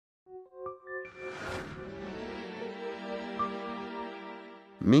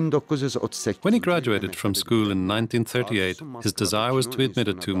When he graduated from school in 1938, his desire was to be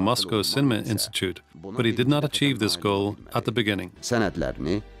admitted to Moscow Cinema Institute, but he did not achieve this goal at the beginning.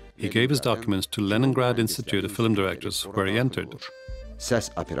 He gave his documents to Leningrad Institute of Film Directors, where he entered.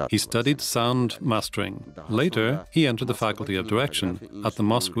 He studied sound mastering. Later, he entered the Faculty of Direction at the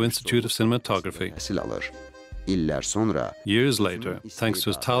Moscow Institute of Cinematography. Years later, thanks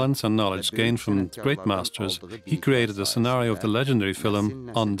to his talents and knowledge gained from great masters, he created a scenario of the legendary film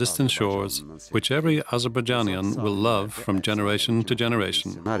On Distant Shores, which every Azerbaijanian will love from generation to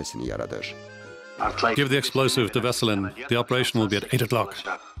generation. Give the explosive to Veselin. The operation will be at 8 o'clock.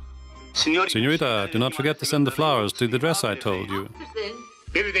 Senorita, do not forget to send the flowers to the address I told you.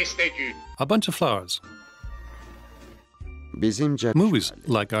 A bunch of flowers. Movies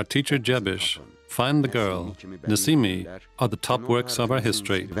like Our Teacher Jebish, Find the Girl, Nasimi are the top works of our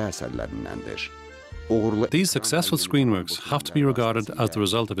history. These successful screen works have to be regarded as the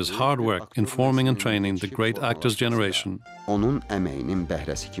result of his hard work in forming and training the great actors' generation.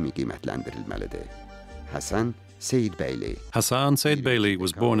 Hasan Seyidbeyli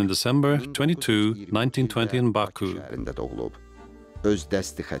was born in December 22, 1920 in Baku.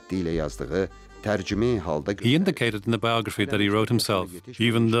 He indicated in the biography that he wrote himself,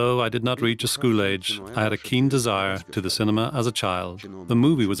 "Even though I did not reach a school age, I had a keen desire to the cinema as a child. The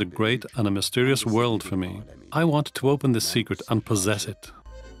movie was a great and a mysterious world for me. I wanted to open this secret and possess it."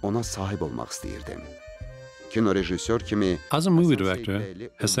 As a movie director,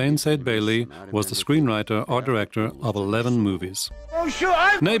 Hasan Seyidbeyli was the screenwriter or director of 11 movies.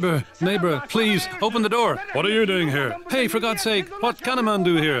 Neighbor, please, open the door. What are you doing here? Hey, for God's sake, what can a man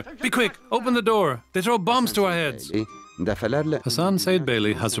do here? Be quick, open the door. They throw bombs to our heads. Hasan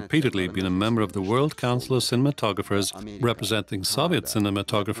Seyidbeyli has repeatedly been a member of the World Council of Cinematographers, representing Soviet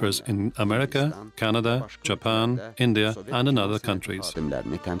cinematographers in America, Canada, Japan, India, and in other countries.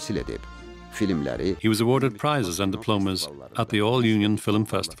 He was awarded prizes and diplomas at the All-Union Film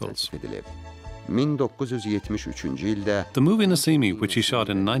Festivals. The movie Nasimi, which he shot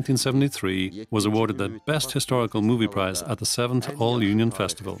in 1973, was awarded the Best Historical Movie Prize at the 7th All-Union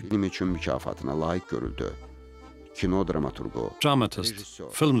Festival. Dramatist,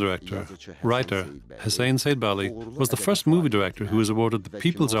 film director, writer, Hasan Seyidbeyli was the first movie director who was awarded the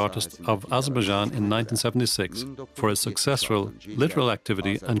People's Artist of Azerbaijan in 1976 for his successful literal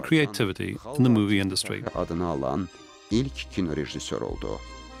activity and creativity in the movie industry.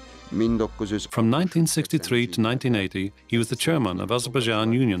 From 1963 to 1980, he was the chairman of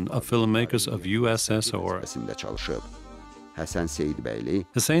Azerbaijan Union of Filmmakers of USSR. Hasan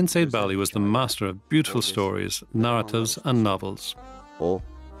Seyidbeyli was the master of beautiful stories, narratives and novels.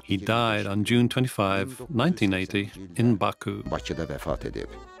 He died on June 25, 1980 in Baku.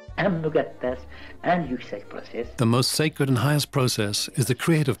 The most sacred and highest process is the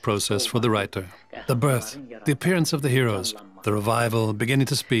creative process for the writer. The birth, the appearance of the heroes, the revival, beginning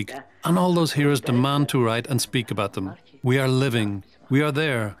to speak, and all those heroes demand to write and speak about them. We are living, we are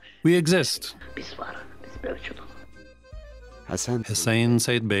there, we exist. Hasan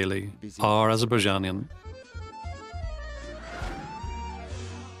Seyidbeyli, our Azerbaijanian.